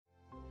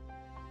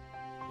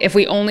If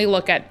we only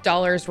look at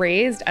dollars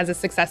raised as a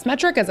success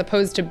metric as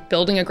opposed to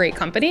building a great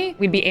company,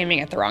 we'd be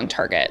aiming at the wrong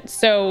target.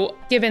 So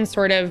given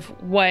sort of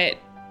what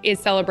is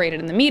celebrated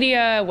in the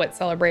media, what's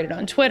celebrated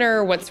on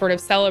Twitter, what's sort of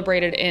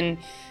celebrated in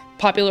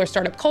popular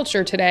startup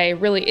culture today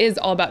really is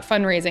all about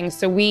fundraising.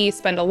 So we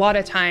spend a lot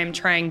of time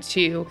trying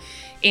to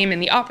aim in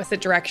the opposite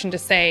direction to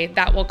say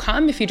that will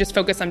come if you just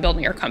focus on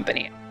building your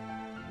company.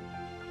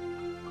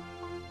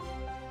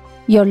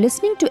 You're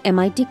listening to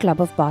MIT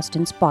Club of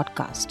Boston's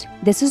podcast.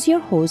 This is your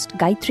host,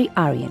 Gayatri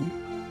Aryan.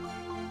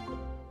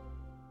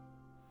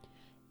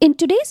 In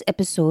today's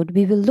episode,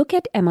 we will look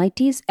at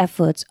MIT's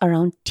efforts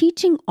around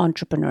teaching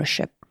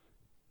entrepreneurship.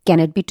 Can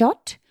it be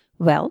taught?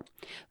 Well,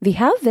 we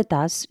have with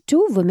us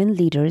two women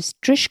leaders,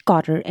 Trish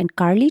Cotter and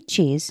Carly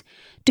Chase,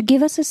 to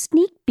give us a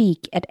sneak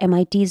peek at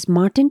MIT's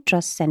Martin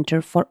Trust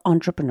Center for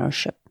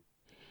Entrepreneurship.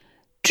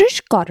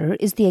 Trish Cotter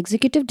is the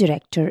Executive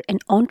Director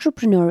and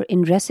Entrepreneur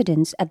in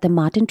Residence at the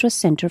Martin Trust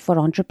Center for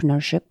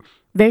Entrepreneurship,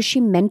 where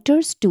she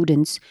mentors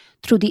students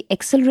through the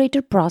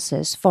accelerator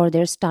process for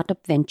their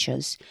startup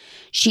ventures.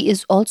 She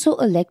is also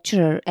a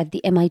lecturer at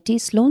the MIT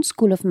Sloan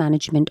School of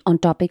Management on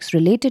topics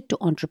related to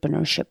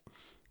entrepreneurship.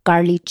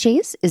 Carly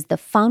Chase is the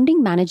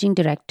founding managing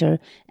director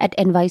at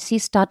NYC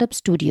Startup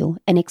Studio,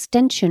 an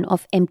extension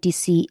of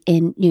MTC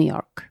in New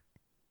York.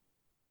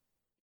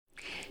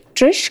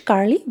 Trish,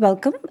 Carly,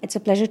 welcome. It's a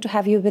pleasure to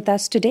have you with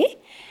us today.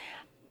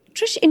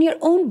 Trish, in your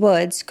own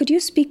words, could you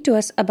speak to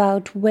us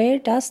about where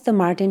does the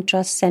Martin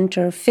Trust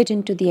Center fit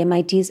into the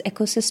MIT's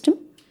ecosystem?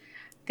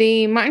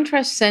 The Martin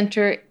Trust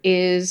Center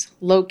is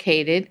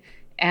located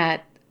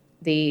at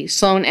the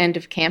Sloan end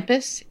of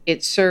campus.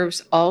 It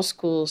serves all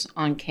schools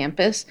on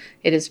campus.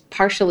 It is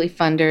partially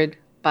funded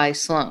by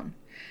Sloan.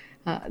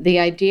 The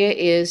idea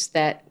is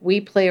that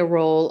we play a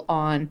role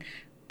on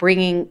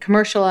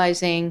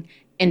commercializing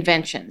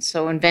inventions.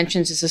 So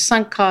inventions is a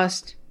sunk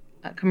cost,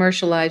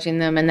 commercializing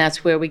them, and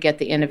that's where we get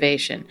the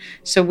innovation.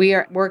 So we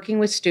are working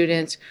with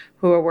students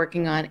who are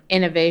working on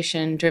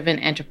innovation-driven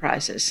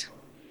enterprises.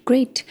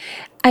 Great.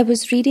 I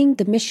was reading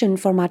the mission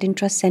for Martin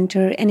Trust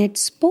Center, and it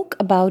spoke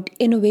about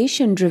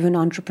innovation-driven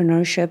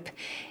entrepreneurship.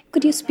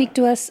 Could you speak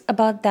to us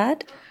about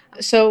that?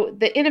 So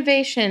the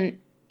innovation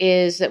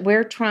is that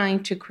we're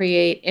trying to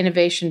create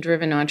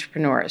innovation-driven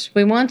entrepreneurs.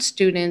 We want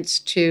students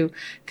to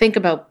think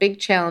about big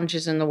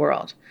challenges in the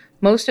world.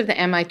 Most of the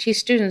MIT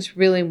students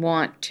really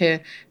want to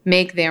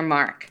make their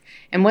mark.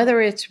 And whether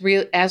it's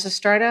real as a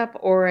startup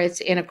or it's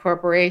in a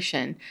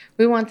corporation,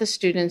 we want the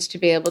students to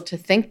be able to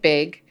think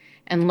big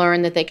and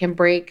learn that they can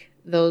break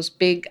those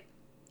big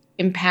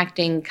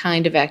impacting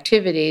kind of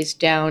activities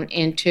down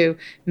into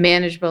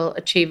manageable,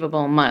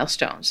 achievable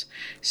milestones.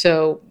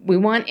 So we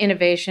want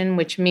innovation,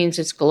 which means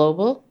it's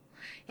global.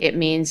 It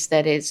means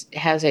that it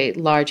has a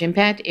large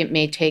impact. It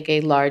may take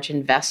a large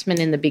investment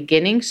in the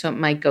beginning, so it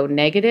might go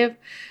negative.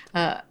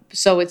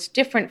 So it's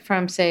different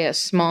from, say, a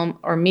small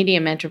or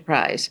medium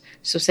enterprise.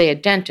 So say a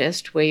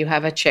dentist where you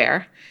have a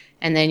chair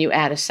and then you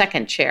add a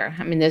second chair.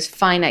 I mean, there's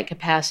finite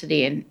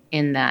capacity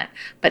in that.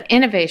 But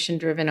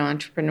innovation-driven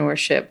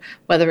entrepreneurship,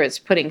 whether it's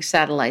putting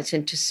satellites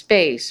into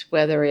space,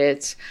 whether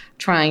it's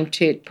trying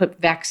to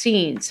put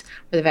vaccines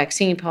with a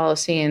vaccine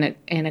policy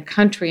in a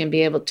country and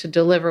be able to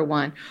deliver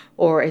one,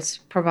 or it's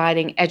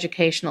providing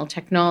educational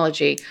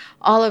technology,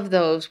 all of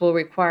those will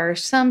require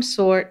some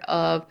sort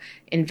of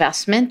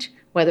investment,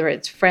 whether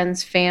it's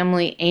friends,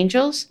 family,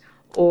 angels,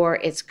 or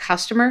it's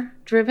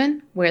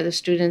customer-driven, where the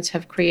students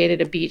have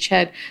created a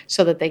beachhead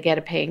so that they get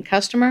a paying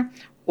customer,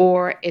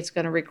 or it's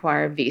going to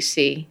require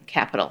VC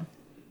capital.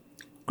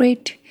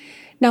 Great.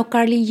 Now,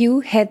 Carly,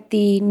 you head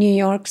the New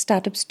York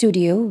Startup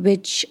Studio,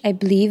 which I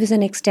believe is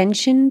an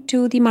extension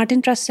to the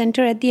Martin Trust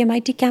Center at the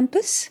MIT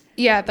campus.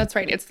 Yeah, that's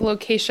right. It's the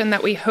location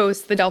that we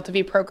host the Delta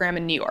V program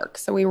in New York.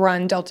 So we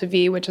run Delta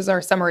V, which is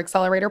our summer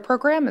accelerator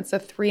program. It's a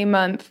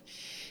 3-month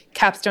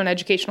capstone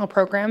educational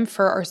program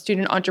for our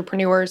student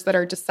entrepreneurs that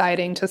are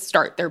deciding to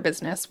start their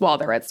business while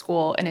they're at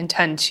school and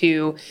intend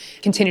to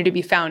continue to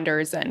be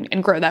founders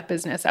and grow that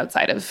business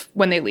outside of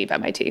when they leave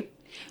MIT.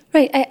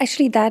 Right.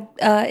 Actually, that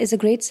is a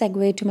great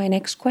segue to my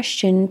next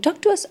question.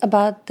 Talk to us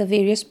about the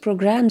various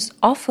programs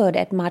offered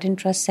at Martin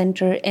Trust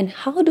Center and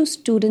how do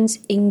students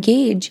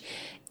engage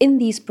in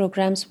these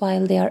programs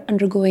while they are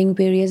undergoing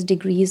various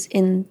degrees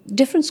in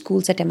different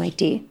schools at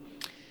MIT?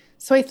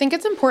 So I think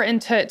it's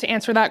important to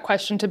answer that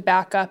question to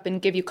back up and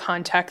give you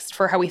context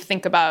for how we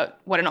think about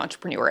what an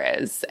entrepreneur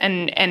is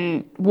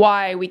and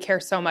why we care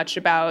so much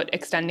about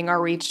extending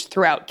our reach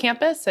throughout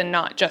campus and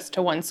not just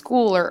to one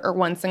school or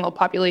one single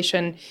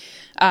population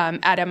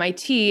at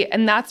MIT.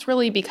 And that's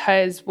really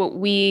because what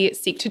we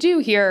seek to do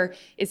here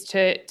is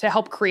to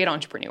help create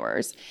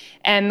entrepreneurs.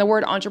 And the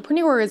word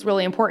entrepreneur is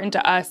really important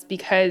to us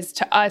because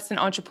to us, an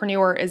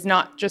entrepreneur is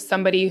not just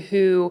somebody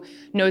who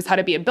knows how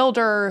to be a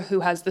builder,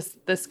 who has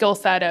the skill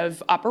set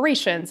of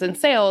operations and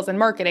sales and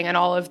marketing and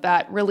all of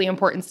that really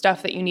important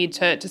stuff that you need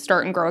to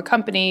start and grow a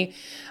company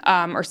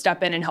or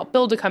step in and help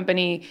build a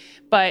company.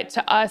 But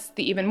to us,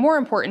 the even more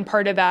important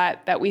part of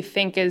that we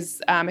think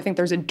is, I think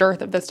there's a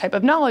dearth of this type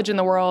of knowledge in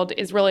the world,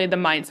 is is really the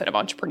mindset of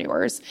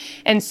entrepreneurs.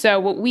 And so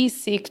what we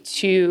seek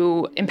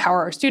to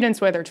empower our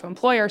students with, or to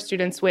employ our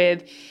students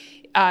with,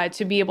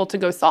 to be able to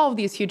go solve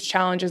these huge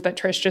challenges that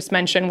Trish just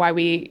mentioned, why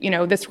we,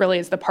 this really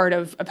is the part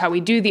of how we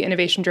do the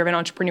innovation-driven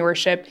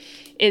entrepreneurship,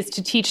 is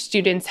to teach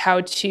students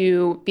how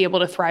to be able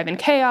to thrive in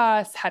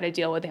chaos, how to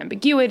deal with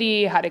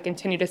ambiguity, how to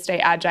continue to stay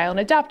agile and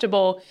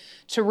adaptable,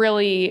 to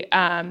really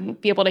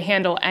be able to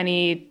handle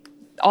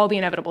all the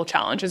inevitable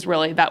challenges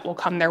really that will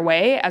come their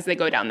way as they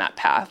go down that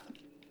path.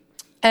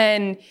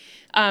 And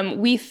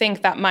we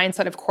think that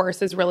mindset, of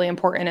course, is really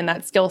important, and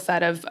that skill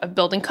set of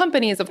building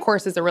companies, of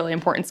course, is a really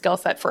important skill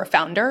set for a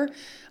founder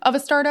of a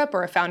startup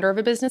or a founder of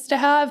a business to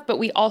have. But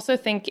we also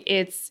think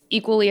it's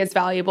equally as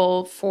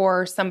valuable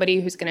for somebody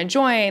who's going to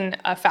join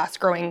a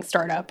fast-growing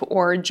startup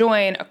or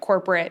join a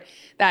corporate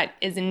that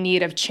is in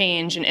need of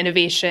change and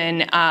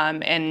innovation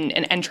and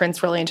an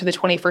entrance really into the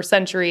 21st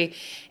century.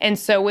 And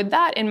so with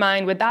that in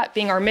mind, with that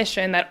being our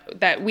mission,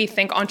 that we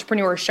think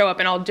entrepreneurs show up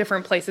in all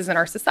different places in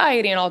our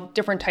society and all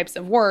different types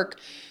of work,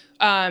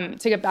 to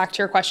get back to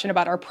your question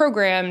about our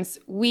programs,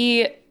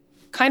 we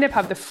kind of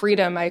have the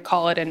freedom, I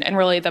call it, and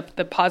really the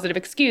positive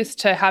excuse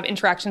to have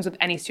interactions with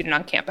any student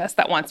on campus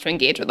that wants to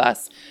engage with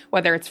us,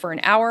 whether it's for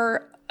an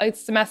hour a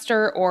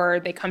semester or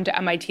they come to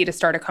MIT to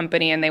start a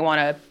company and they want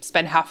to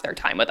spend half their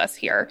time with us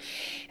here.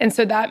 And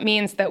so that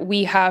means that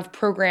we have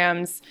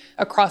programs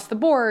across the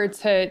board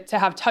to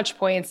have touch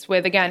points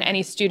with, again,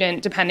 any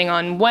student, depending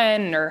on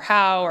when or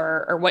how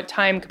or what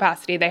time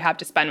capacity they have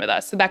to spend with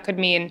us. So that could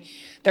mean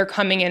they're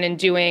coming in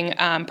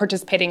and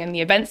participating in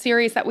the event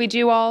series that we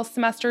do all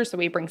semester. So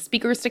we bring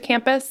speakers to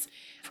campus.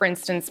 For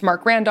instance,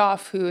 Mark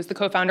Randolph, who is the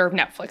co-founder of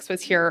Netflix,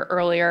 was here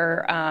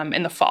earlier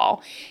in the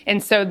fall.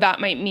 And so that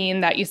might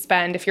mean that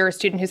if you're a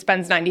student who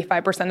spends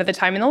 95% of the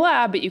time in the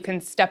lab, but you can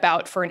step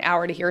out for an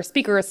hour to hear a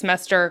speaker a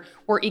semester,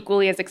 we're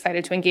equally as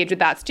excited to engage with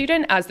that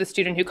student as the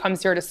student who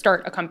comes here to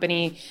start a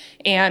company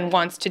and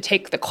wants to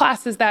take the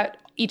classes that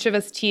each of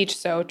us teach.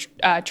 So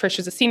Trish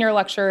is a senior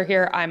lecturer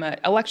here. I'm a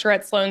lecturer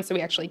at Sloan, so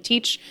we actually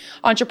teach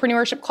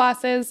entrepreneurship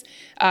classes.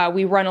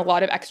 We run a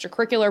lot of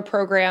extracurricular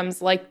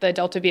programs like the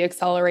Delta V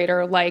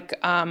Accelerator, like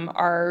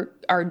our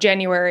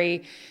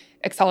January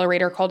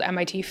accelerator called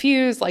MIT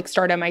Fuse, like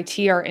Start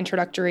MIT, our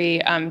introductory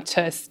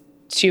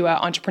to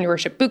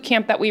entrepreneurship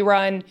bootcamp that we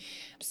run.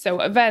 So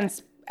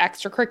events,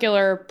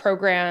 extracurricular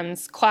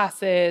programs,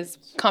 classes,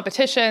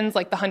 competitions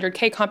like the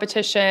 100K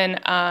competition,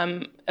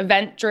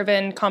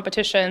 event-driven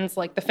competitions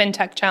like the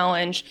FinTech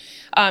Challenge.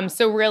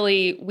 So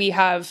really, we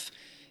have,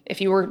 if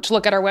you were to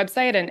look at our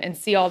website and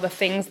see all the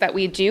things that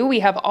we do,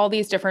 we have all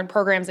these different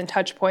programs and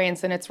touch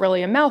points, and it's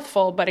really a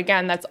mouthful. But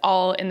again, that's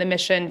all in the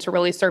mission to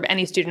really serve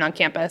any student on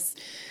campus,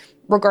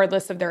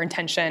 regardless of their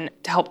intention,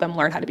 to help them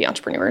learn how to be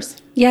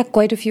entrepreneurs. Yeah,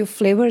 quite a few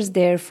flavors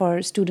there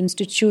for students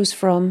to choose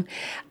from.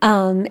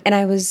 And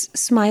I was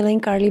smiling,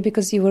 Carly,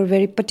 because you were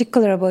very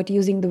particular about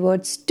using the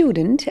word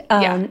student.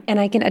 And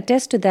I can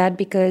attest to that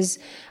because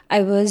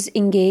I was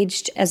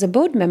engaged as a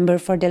board member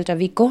for Delta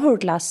V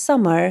cohort last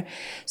summer.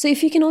 So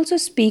if you can also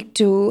speak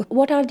to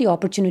what are the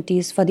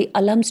opportunities for the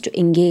alums to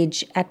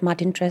engage at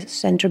Martin Trust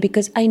Center,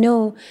 because I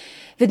know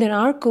within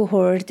our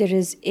cohort, there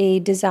is a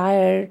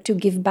desire to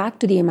give back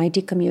to the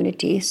MIT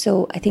community.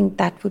 So I think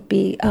that would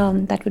be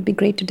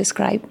great to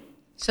describe.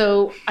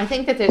 So I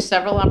think that there's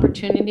several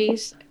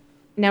opportunities.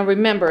 Now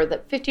remember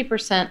that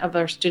 50% of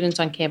our students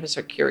on campus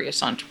are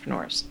curious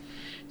entrepreneurs.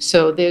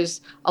 So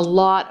there's a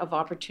lot of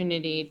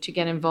opportunity to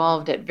get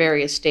involved at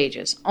various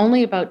stages.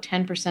 Only about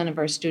 10% of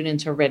our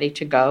students are ready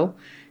to go.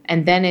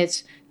 And then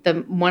it's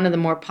one of the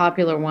more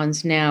popular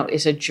ones now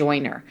is a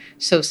joiner.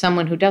 So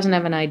someone who doesn't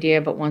have an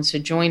idea but wants to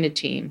join a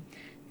team.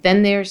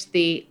 Then there's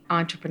the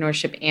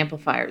entrepreneurship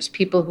amplifiers,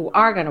 people who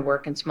are going to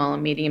work in small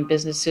and medium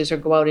businesses or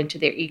go out into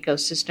their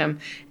ecosystem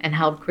and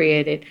help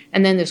create it.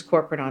 And then there's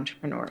corporate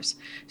entrepreneurs.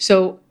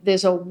 So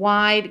there's a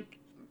wide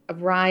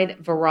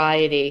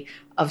variety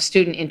of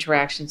student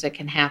interactions that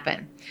can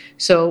happen.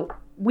 So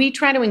we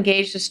try to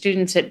engage the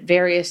students at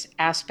various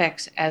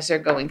aspects as they're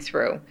going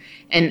through.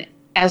 And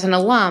as an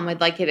alum, I'd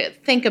like you to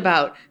think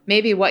about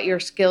maybe what your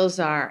skills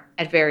are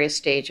at various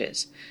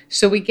stages.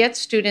 So we get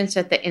students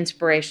at the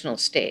inspirational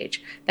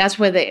stage. That's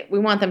where we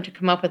want them to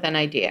come up with an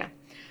idea.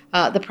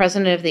 The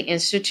president of the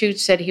institute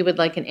said he would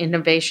like an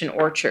innovation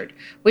orchard,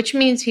 which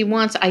means he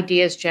wants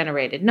ideas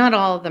generated. Not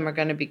all of them are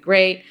going to be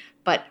great,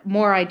 but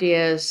more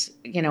ideas,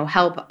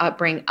 help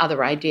bring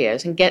other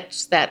ideas and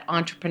gets that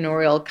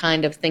entrepreneurial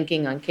kind of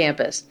thinking on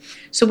campus.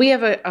 So we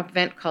have an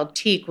event called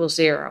T =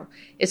 0.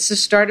 It's the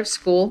start of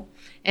school.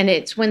 And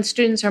it's when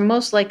students are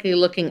most likely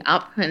looking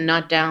up and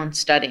not down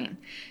studying.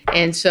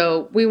 And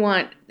so we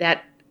want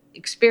that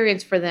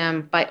experience for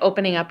them by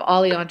opening up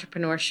all the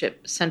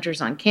entrepreneurship centers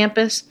on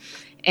campus.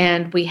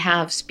 And we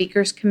have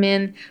speakers come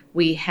in.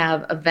 We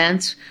have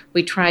events.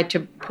 We try to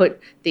put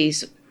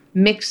these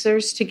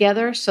mixers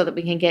together so that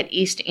we can get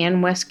East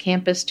and West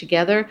Campus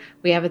together.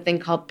 We have a thing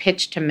called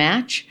Pitch to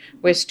Match,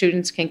 where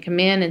students can come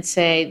in and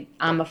say,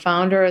 I'm a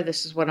founder,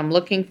 this is what I'm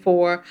looking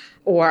for,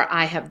 or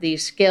I have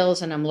these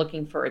skills and I'm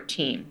looking for a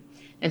team.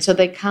 And so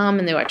they come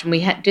and they watch. And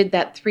we did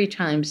that 3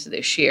 times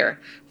this year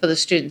for the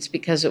students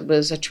because it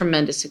was a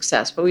tremendous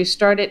success. But we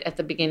started at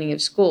the beginning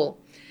of school.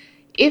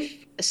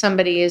 If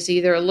somebody is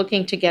either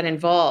looking to get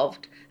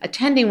involved,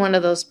 attending one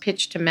of those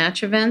pitch to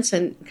match events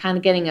and kind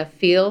of getting a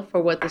feel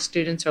for what the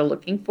students are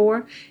looking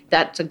for,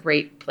 that's a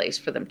great place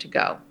for them to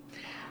go.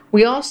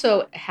 We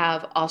also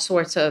have all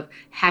sorts of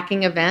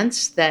hacking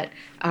events that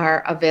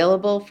are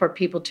available for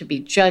people to be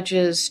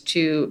judges,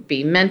 to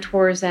be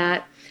mentors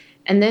at.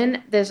 And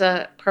then there's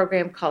a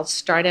program called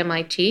Start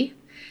MIT.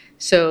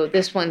 So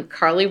this one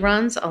Carly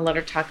runs. I'll let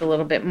her talk a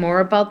little bit more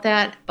about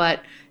that,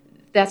 but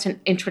that's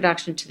an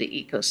introduction to the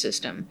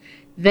ecosystem.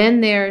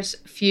 Then there's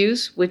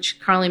Fuse,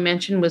 which Carly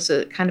mentioned was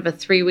a kind of a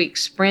 3-week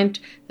sprint.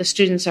 The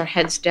students are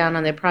heads down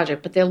on their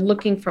project, but they're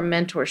looking for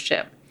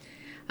mentorship.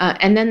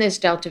 And then there's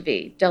Delta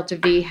V. Delta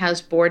V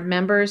has board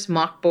members,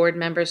 mock board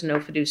members, no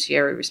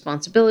fiduciary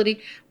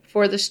responsibility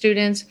for the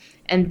students,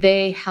 and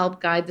they help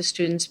guide the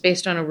students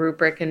based on a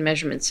rubric and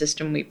measurement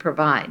system we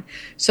provide.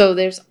 So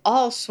there's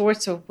all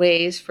sorts of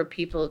ways for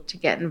people to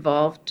get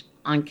involved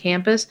on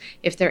campus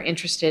if they're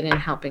interested in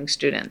helping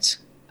students.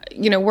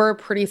 We're a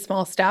pretty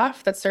small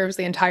staff that serves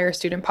the entire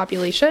student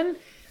population.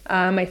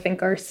 I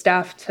think our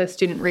staff to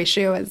student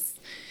ratio is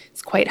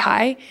quite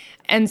high.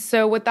 And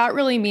so what that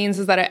really means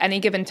is that at any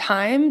given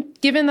time,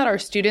 given that our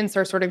students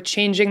are sort of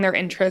changing their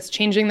interests,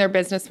 changing their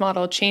business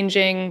model,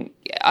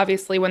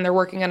 obviously when they're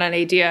working on an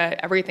idea,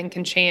 everything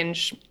can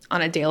change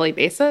on a daily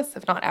basis,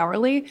 if not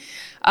hourly.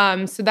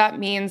 So that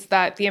means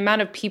that the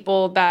amount of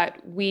people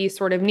that we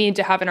sort of need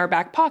to have in our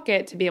back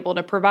pocket to be able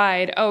to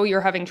provide,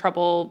 you're having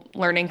trouble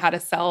learning how to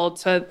sell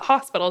to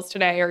hospitals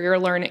today, or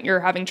you're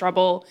having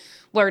trouble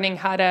learning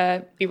how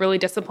to be really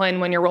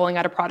disciplined when you're rolling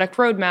out a product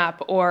roadmap,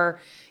 or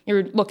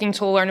you're looking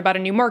to learn about a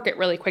new market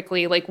really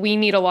quickly. Like, we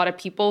need a lot of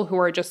people who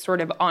are just sort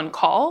of on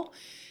call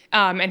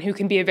and who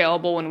can be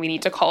available when we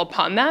need to call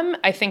upon them.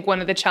 I think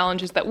one of the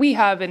challenges that we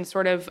have in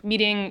sort of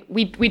meeting,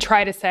 we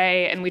try to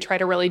say, and we try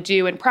to really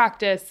do in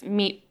practice,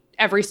 meet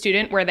every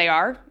student where they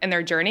are in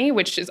their journey,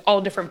 which is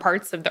all different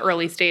parts of the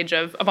early stage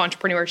of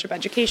entrepreneurship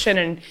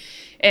education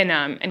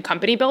and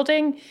company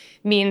building,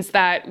 means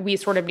that we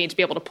sort of need to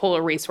be able to pull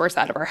a resource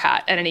out of our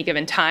hat at any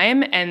given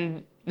time.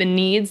 And the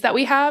needs that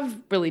we have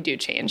really do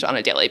change on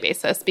a daily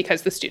basis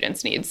because the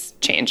students' needs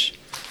change.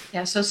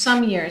 Yeah, so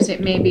some years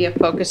it may be a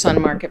focus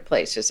on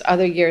marketplaces.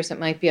 Other years it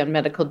might be on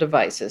medical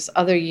devices.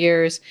 Other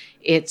years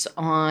it's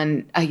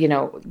on,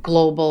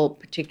 global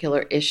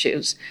particular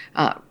issues,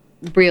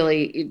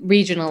 really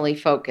regionally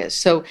focused.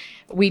 So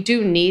we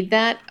do need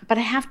that. But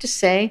I have to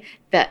say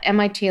that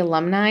MIT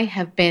alumni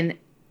have been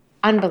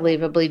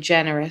unbelievably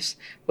generous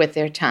with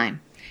their time.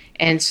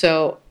 And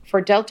so for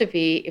Delta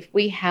V, if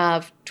we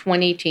have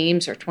 20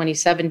 teams or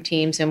 27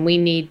 teams and we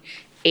need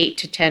 8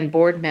 to 10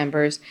 board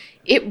members,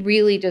 it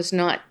really does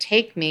not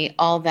take me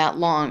all that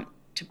long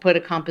to put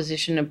a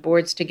composition of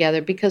boards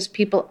together because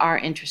people are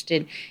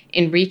interested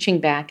in reaching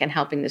back and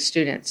helping the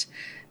students.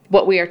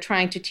 What we are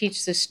trying to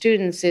teach the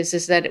students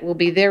is that it will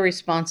be their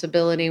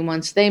responsibility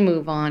once they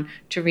move on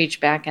to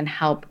reach back and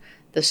help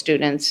the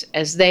students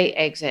as they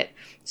exit.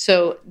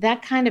 So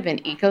that kind of an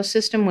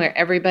ecosystem where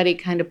everybody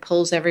kind of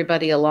pulls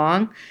everybody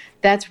along,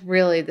 that's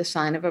really the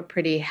sign of a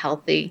pretty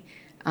healthy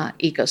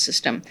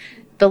ecosystem.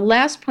 The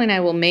last point I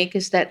will make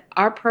is that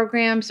our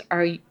programs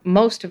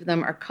most of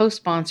them are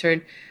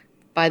co-sponsored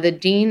by the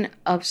Dean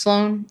of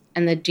Sloan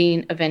and the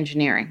Dean of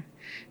Engineering,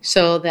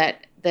 so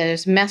that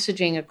there's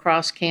messaging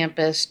across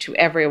campus to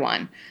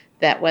everyone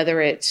that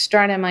whether it's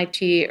Start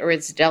MIT or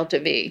it's Delta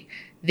V,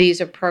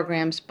 these are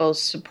programs both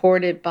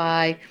supported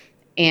by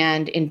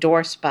and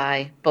endorsed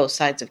by both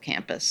sides of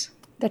campus.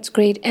 That's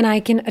great. And I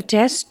can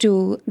attest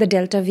to the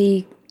Delta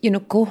V,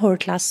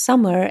 cohort last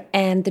summer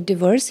and the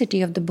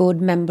diversity of the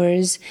board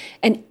members,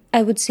 and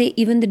I would say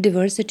even the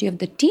diversity of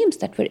the teams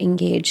that were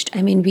engaged.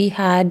 I mean, we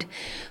had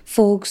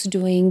folks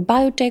doing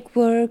biotech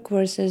work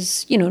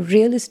versus,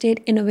 real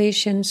estate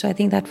innovation. So I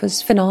think that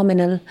was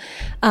phenomenal,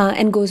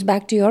 and goes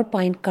back to your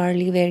point,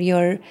 Carly, where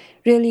you're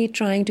really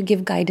trying to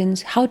give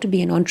guidance how to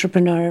be an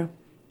entrepreneur,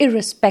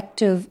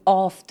 irrespective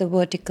of the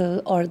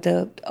vertical or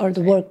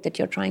the work that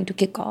you're trying to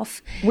kick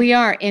off. We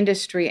are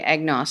industry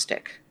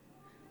agnostic.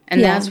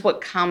 And that's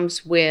what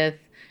comes with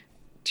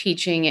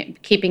teaching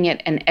it, keeping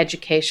it an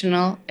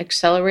educational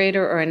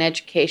accelerator or an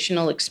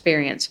educational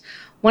experience.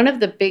 One of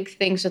the big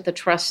things at the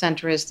Trust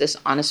Center is this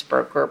honest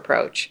broker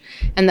approach.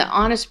 And the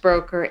honest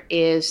broker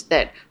is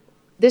that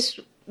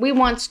we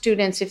want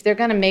students, if they're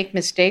going to make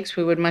mistakes,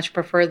 we would much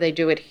prefer they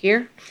do it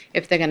here.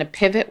 If they're going to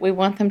pivot, we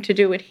want them to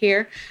do it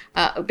here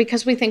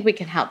because we think we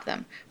can help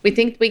them. We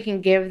think we can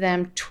give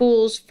them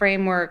tools,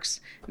 frameworks,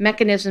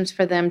 mechanisms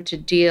for them to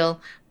deal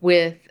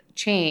with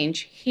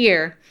change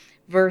here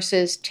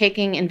versus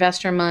taking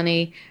investor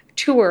money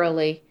too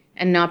early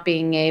and not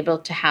being able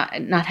to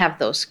not have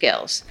those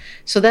skills.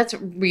 So that's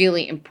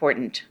really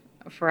important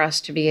for us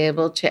to be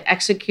able to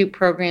execute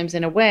programs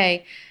in a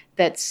way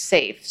that's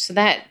safe, so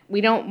that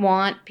we don't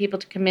want people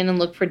to come in and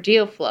look for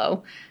deal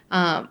flow.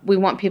 We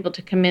want people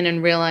to come in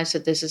and realize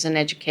that this is an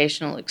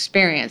educational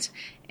experience.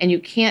 And you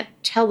can't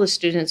tell the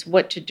students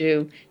what to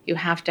do. You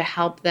have to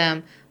help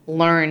them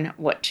learn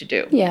what to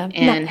do. Yeah.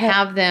 And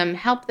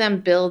help them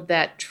build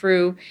that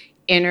true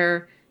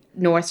inner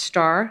North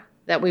Star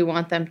that we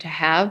want them to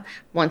have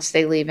once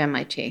they leave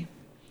MIT.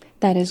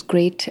 That is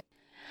great.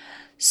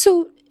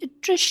 So,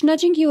 Trish,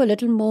 nudging you a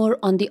little more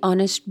on the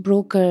honest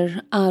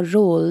broker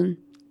role,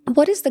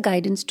 what is the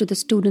guidance to the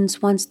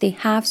students once they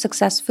have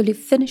successfully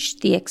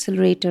finished the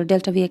accelerator,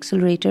 Delta V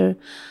accelerator,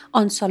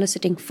 on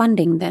soliciting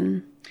funding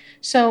then?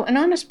 So an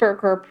honest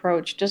broker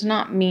approach does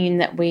not mean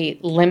that we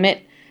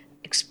limit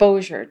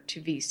exposure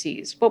to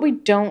VCs. What we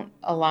don't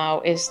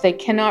allow is they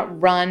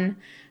cannot run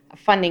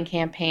funding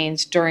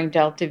campaigns during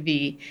Delta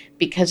V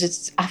because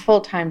it's a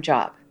full-time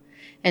job.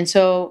 And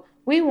so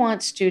we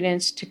want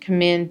students to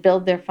come in,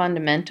 build their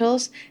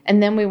fundamentals,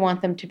 and then we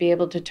want them to be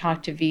able to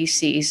talk to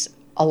VCs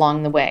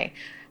along the way.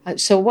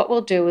 So what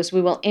we'll do is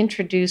we will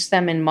introduce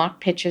them in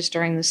mock pitches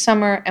during the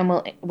summer, and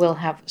we'll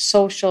have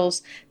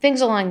socials,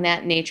 things along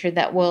that nature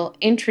that will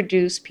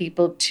introduce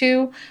people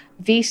to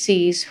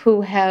VCs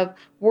who have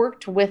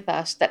worked with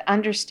us, that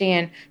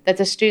understand that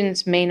the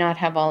students may not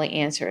have all the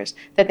answers,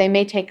 that they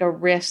may take a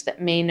risk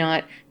that may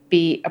not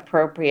be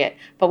appropriate,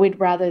 but we'd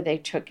rather they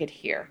took it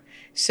here.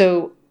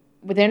 So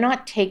they're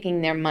not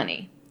taking their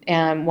money.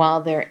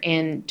 While they're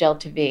in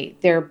Delta V,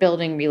 they're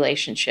building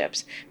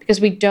relationships, because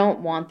we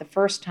don't want the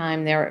first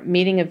time they're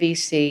meeting a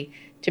VC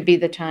to be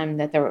the time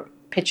that they're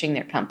pitching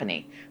their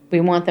company. We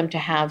want them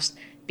to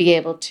be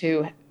able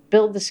to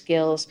build the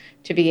skills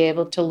to be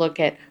able to look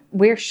at,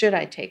 where should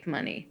I take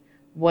money?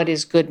 What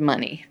is good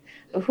money?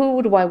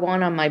 Who do I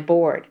want on my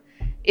board?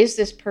 Is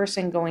this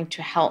person going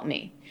to help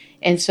me?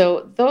 And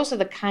so those are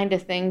the kind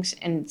of things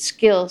and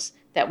skills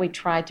that we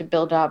try to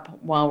build up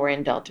while we're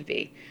in Delta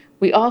V.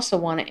 We also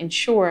want to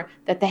ensure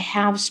that they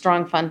have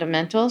strong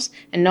fundamentals,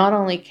 and not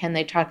only can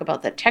they talk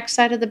about the tech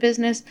side of the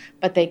business,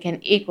 but they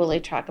can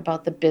equally talk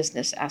about the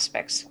business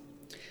aspects.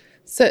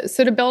 So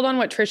to build on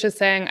what Trish is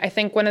saying, I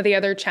think one of the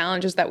other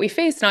challenges that we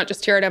face, not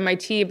just here at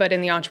MIT, but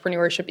in the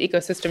entrepreneurship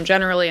ecosystem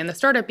generally and the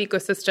startup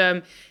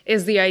ecosystem,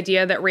 is the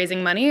idea that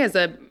raising money is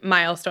a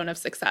milestone of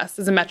success,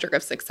 is a metric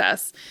of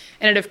success.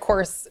 And of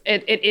course,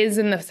 it is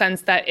in the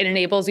sense that it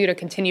enables you to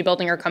continue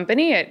building your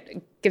company.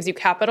 It gives you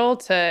capital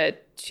to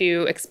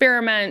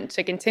experiment,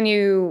 to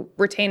continue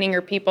retaining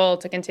your people,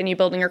 to continue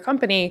building your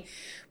company.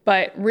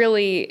 But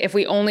really, if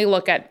we only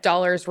look at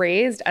dollars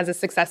raised as a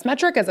success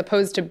metric as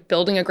opposed to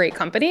building a great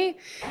company,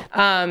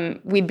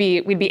 we'd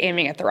be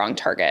aiming at the wrong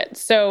target.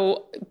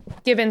 So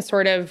given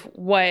sort of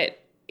what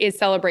is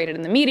celebrated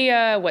in the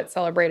media, what's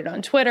celebrated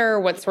on Twitter,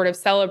 what's sort of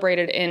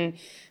celebrated in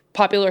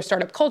popular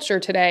startup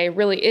culture today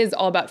really is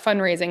all about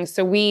fundraising.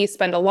 So we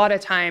spend a lot of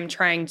time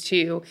trying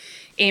to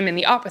aim in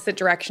the opposite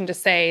direction to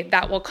say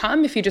that will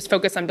come if you just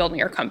focus on building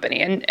your company.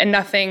 And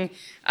nothing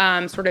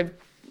sort of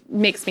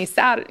makes me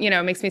sad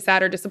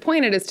or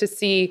disappointed is to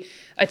see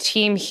a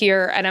team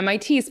here at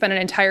MIT spend an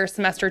entire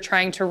semester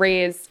trying to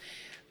raise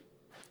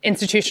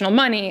institutional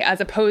money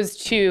as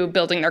opposed to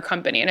building their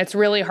company. And it's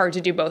really hard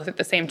to do both at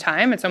the same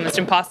time. It's almost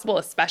impossible,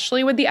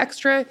 especially with the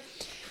extra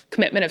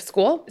commitment of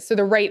school. So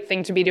the right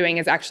thing to be doing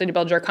is actually to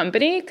build your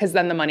company, because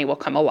then the money will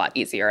come a lot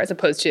easier as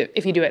opposed to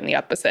if you do it in the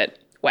opposite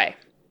way.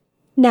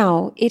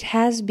 Now, it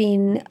has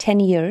been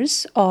 10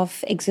 years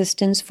of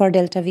existence for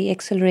Delta V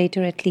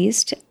Accelerator at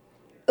least.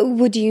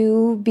 Would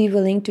you be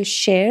willing to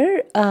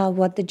share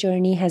what the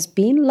journey has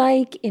been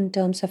like in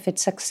terms of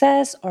its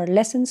success or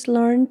lessons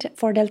learned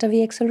for Delta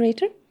V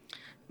Accelerator?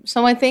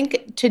 So I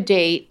think to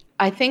date,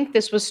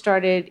 this was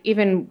started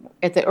even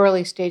at the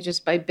early stages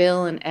by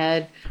Bill and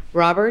Ed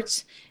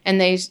Roberts. And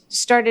they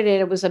started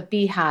it was a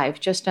beehive,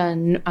 just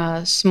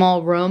a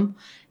small room.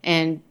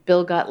 And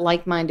Bill got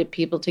like-minded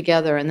people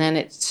together, and then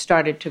it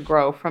started to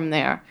grow from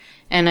there.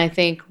 And I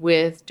think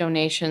with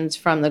donations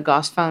from the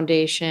Goss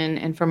Foundation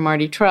and from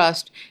Marty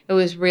Trust, it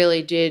was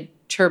really did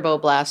turbo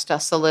blast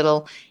us a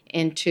little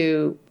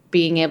into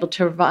being able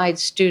to provide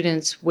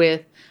students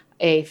with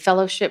a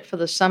fellowship for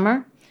the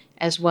summer,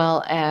 as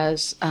well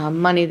as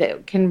money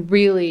that can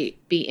really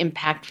be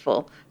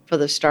impactful for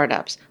the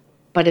startups.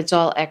 But it's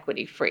all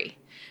equity free.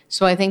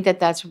 So I think that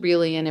that's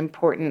really an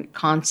important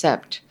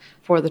concept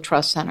for the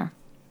Trust Center.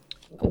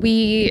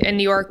 We, in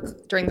New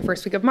York, during the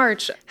first week of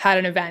March, had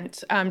an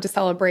event to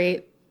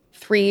celebrate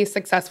 3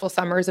 successful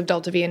summers of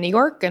Delta V in New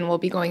York, and we'll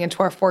be going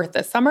into our 4th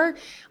this summer.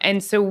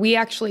 And so we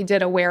actually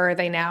did a Where Are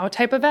They Now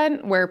type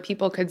event where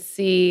people could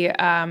see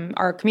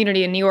our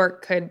community in New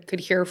York could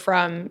hear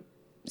from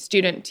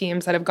student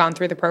teams that have gone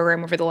through the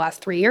program over the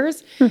last 3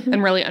 years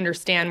and really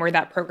understand where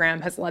that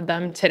program has led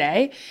them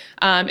today.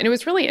 And it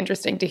was really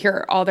interesting to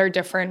hear all their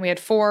different, we had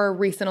 4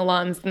 recent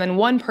alums and then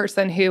one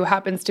person who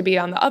happens to be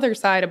on the other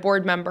side, a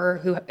board member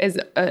who is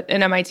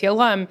an MIT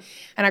alum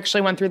and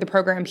actually went through the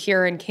program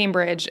here in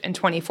Cambridge in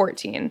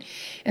 2014.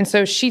 And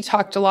so she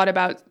talked a lot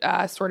about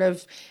sort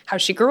of how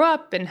she grew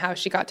up and how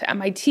she got to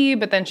MIT,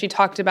 but then she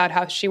talked about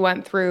how she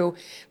went through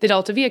the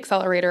Delta V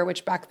Accelerator,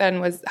 which back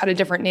then had a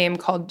different name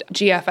called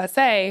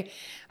GFSA.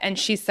 And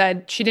she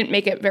said she didn't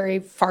make it very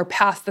far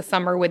past the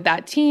summer with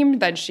that team.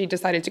 Then she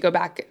decided to go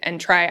back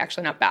and try,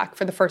 actually not back,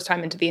 for the first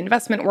time into the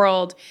investment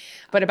world.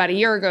 But about a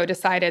year ago,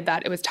 decided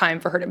that it was time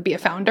for her to be a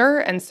founder.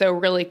 And so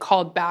really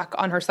called back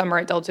on her summer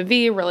at Delta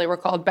V, really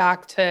recalled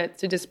back to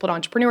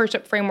disciplined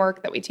entrepreneurship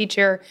framework that we teach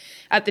here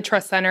at the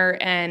Trust Center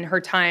and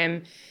her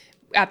time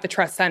at the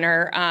Trust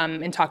Center,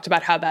 and talked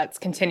about how that's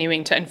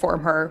continuing to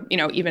inform her,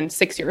 even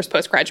 6 years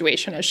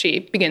post-graduation as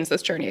she begins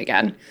this journey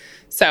again.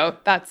 So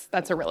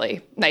that's a really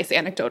nice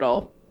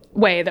anecdotal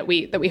way that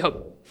we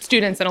hope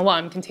students and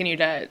alum continue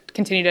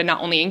to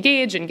not only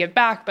engage and give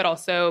back, but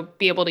also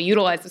be able to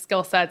utilize the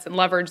skill sets and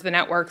leverage the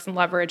networks and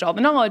leverage all the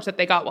knowledge that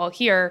they got while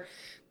here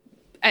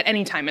at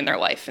any time in their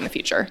life in the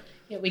future.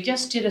 Yeah, we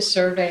just did a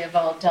survey of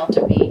all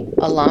Delta V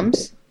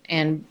alums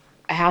and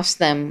asked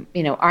them,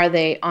 are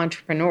they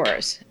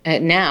entrepreneurs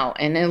now?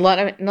 And in a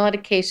lot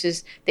of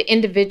cases, the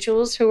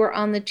individuals who are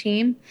on the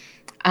team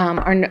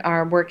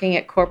are working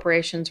at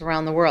corporations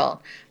around the world,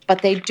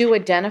 but they do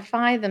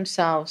identify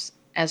themselves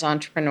as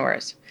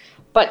entrepreneurs.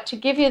 But to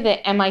give you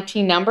the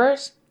MIT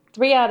numbers,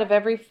 3 out of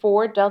every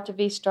 4 Delta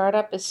V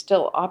startup is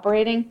still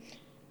operating.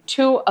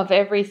 2 of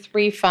every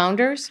 3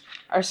 founders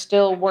are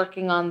still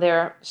working on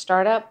their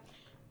startup.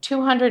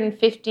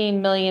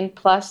 215 million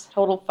plus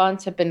total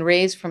funds have been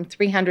raised from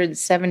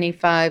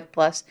 375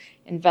 plus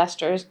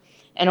investors,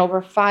 and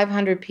over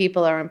 500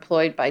 people are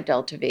employed by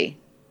Delta V.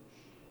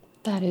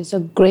 That is a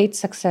great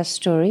success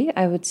story,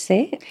 I would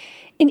say.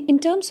 In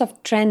terms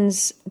of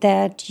trends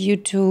that you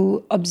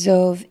two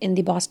observe in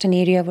the Boston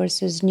area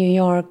versus New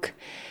York,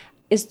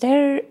 is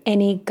there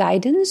any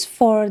guidance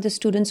for the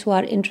students who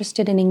are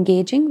interested in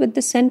engaging with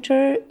the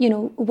center?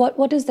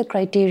 What is the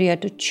criteria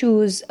to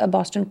choose a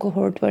Boston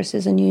cohort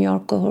versus a New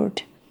York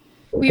cohort?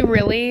 We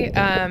really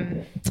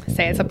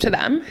say it's up to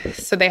them.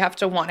 So they have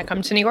to want to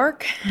come to New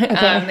York.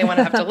 Okay. They want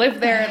to have to live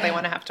there. They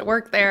want to have to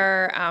work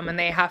there. And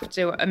they have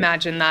to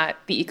imagine that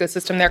the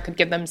ecosystem there could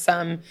give them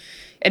some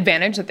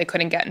advantage that they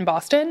couldn't get in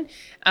Boston.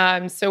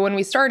 So when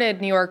we started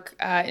New York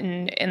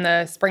in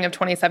the spring of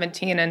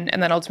 2017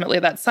 and then ultimately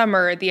that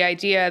summer,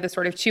 the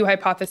sort of 3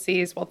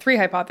 hypotheses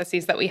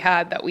that we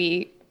had that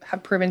we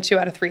have proven 2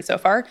 out of 3 so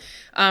far.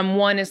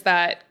 One is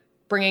that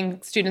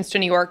bringing students to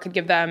New York could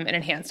give them an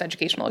enhanced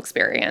educational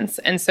experience.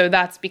 And so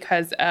that's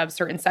because of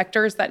certain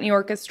sectors that New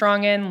York is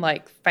strong in,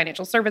 like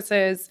financial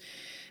services,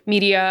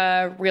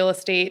 media, real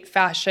estate,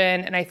 fashion.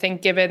 And I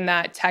think given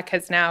that tech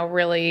has now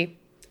really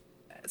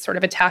sort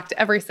of attacked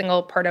every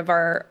single part of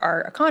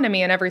our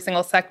economy and every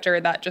single sector,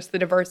 that just the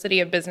diversity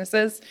of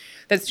businesses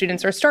that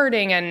students are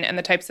starting and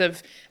the types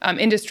of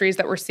industries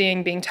that we're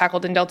seeing being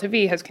tackled in Delta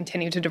V has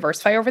continued to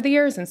diversify over the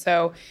years. And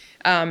so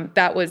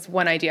that was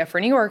one idea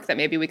for New York, that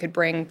maybe we could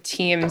bring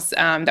teams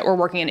that were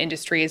working in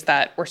industries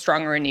that were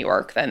stronger in New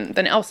York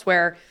than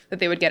elsewhere, that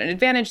they would get an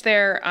advantage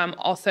there.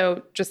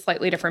 Also, just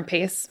slightly different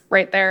pace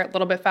right there, a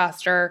little bit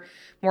faster,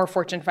 more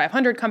Fortune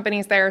 500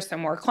 companies there, so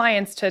more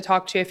clients to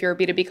talk to if you're a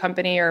B2B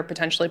company or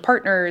potentially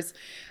partners,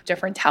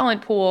 different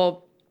talent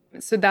pool.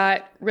 So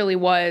that really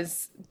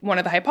was one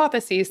of the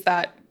hypotheses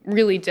that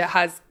really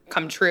has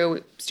come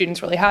true.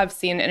 Students really have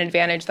seen an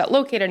advantage that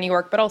located in New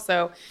York, but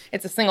also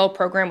it's a single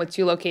program with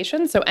 2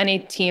 locations. So any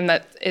team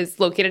that is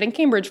located in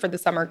Cambridge for the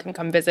summer can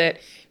come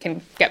visit,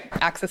 can get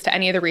access to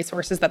any of the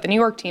resources that the New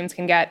York teams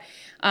can get.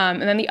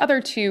 And then the other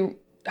 2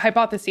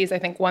 hypotheses, I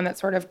think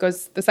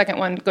the second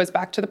one goes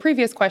back to the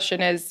previous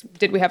question is,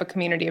 did we have a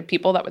community of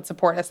people that would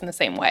support us in the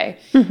same way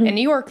in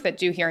New York that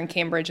do here in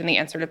Cambridge? And the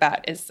answer to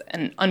that is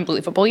an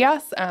unbelievable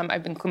yes.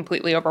 I've been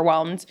completely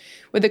overwhelmed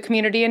with the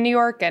community in New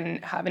York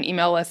and have an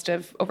email list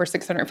of over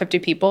 650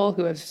 people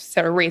who have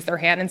sort of raised their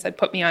hand and said,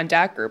 put me on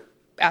deck or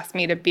asked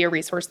me to be a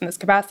resource in this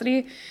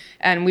capacity.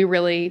 And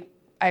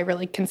I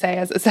really can say,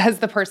 as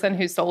the person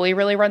who solely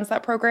really runs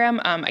that program,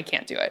 I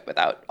can't do it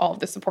without all of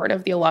the support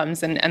of the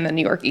alums and the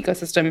New York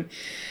ecosystem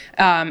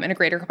in a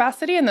greater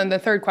capacity. And then the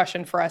third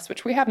question for us,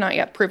 which we have not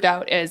yet proved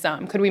out, is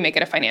could we make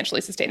it a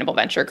financially sustainable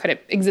venture? Could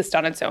it exist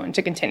on its own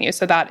to continue?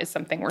 So that is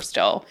something we're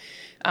still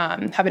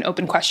have an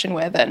open question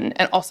with and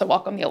also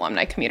welcome the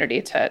alumni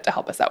community to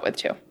help us out with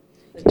too.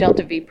 The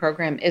Delta V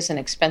program is an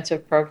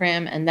expensive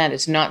program, and that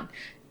is not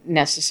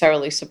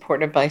necessarily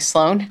supported by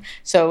Sloan.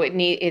 So it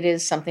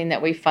is something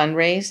that we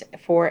fundraise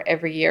for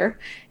every year.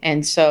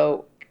 And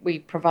so we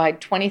provide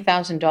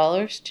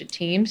 $20,000 to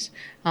teams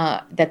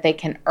that they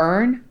can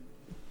earn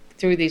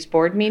through these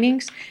board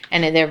meetings,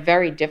 and they're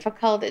very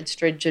difficult and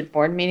stringent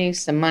board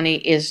meetings. The money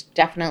is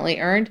definitely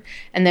earned,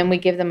 and then we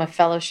give them a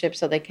fellowship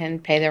so they can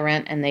pay their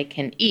rent and they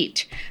can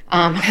eat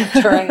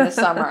during the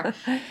summer.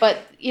 But,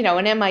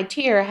 an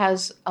MITer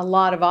has a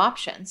lot of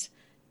options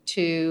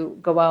to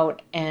go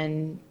out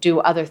and do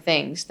other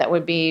things that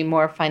would be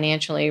more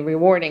financially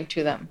rewarding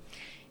to them.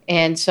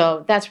 And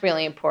so that's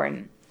really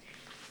important.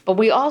 But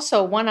we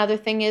also, one other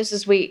thing is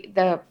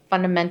the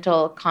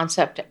fundamental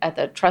concept at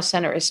the Trust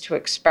Center is to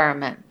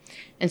experiment.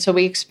 And so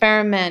we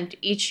experiment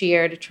each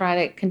year to try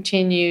to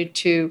continue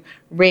to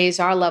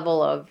raise our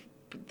level of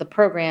the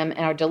program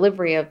and our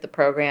delivery of the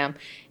program.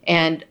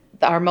 And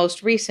our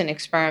most recent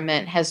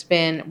experiment has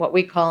been what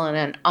we call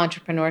an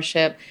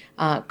entrepreneurship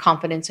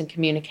confidence and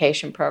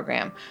communication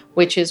program,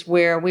 which is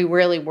where we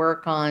really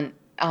work on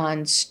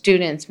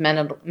students'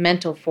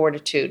 mental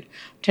fortitude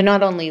to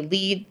not only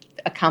lead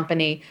a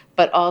company,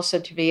 but also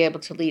to be able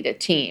to lead a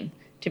team,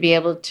 to be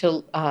able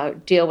to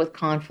deal with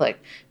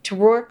conflict, to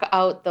work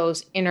out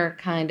those inner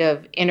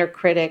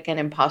critic and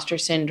imposter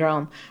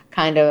syndrome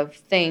kind of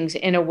things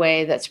in a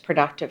way that's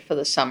productive for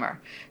the summer.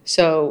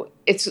 So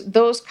it's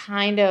those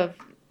kind of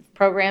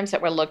programs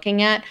that we're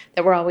looking at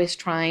that we're always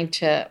trying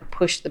to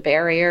push the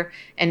barrier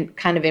and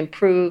kind of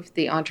improve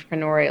the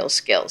entrepreneurial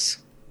skills.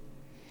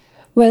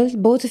 Well,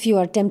 both of you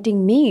are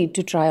tempting me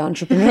to try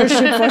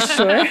entrepreneurship for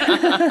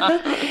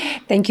sure.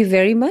 Thank you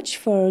very much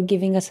for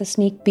giving us a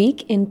sneak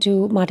peek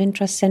into Martin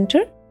Trust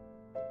Center.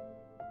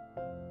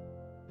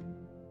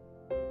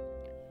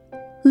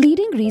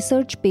 Leading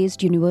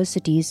research-based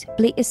universities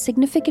play a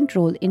significant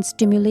role in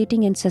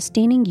stimulating and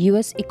sustaining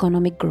U.S.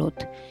 economic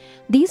growth.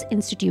 These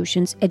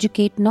institutions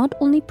educate not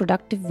only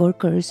productive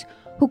workers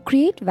who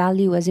create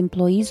value as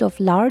employees of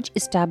large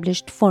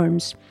established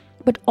firms,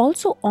 but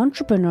also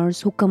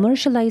entrepreneurs who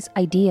commercialize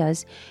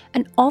ideas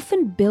and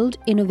often build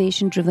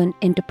innovation-driven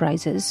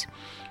enterprises.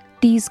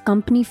 These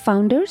company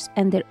founders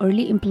and their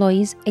early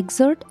employees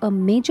exert a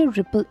major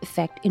ripple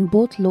effect in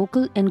both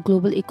local and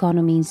global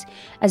economies,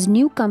 as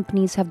new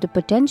companies have the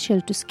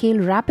potential to scale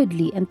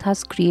rapidly and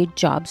thus create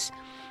jobs.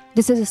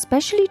 This is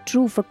especially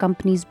true for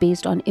companies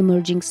based on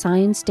emerging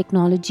science,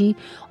 technology,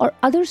 or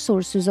other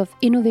sources of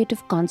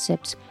innovative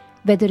concepts,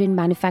 whether in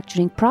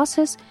manufacturing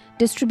process,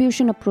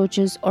 distribution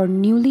approaches, or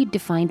newly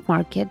defined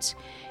markets.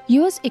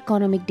 U.S.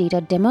 economic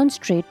data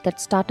demonstrate that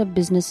startup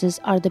businesses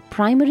are the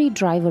primary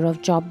driver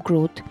of job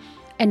growth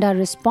and are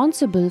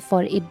responsible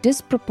for a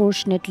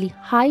disproportionately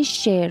high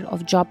share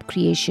of job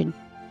creation,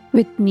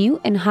 with new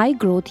and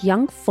high-growth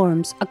young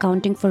firms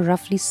accounting for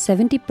roughly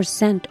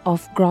 70%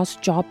 of gross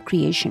job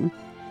creation.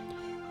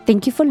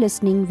 Thank you for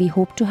listening. We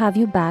hope to have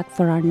you back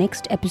for our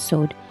next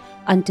episode.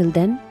 Until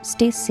then,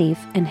 stay safe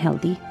and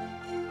healthy.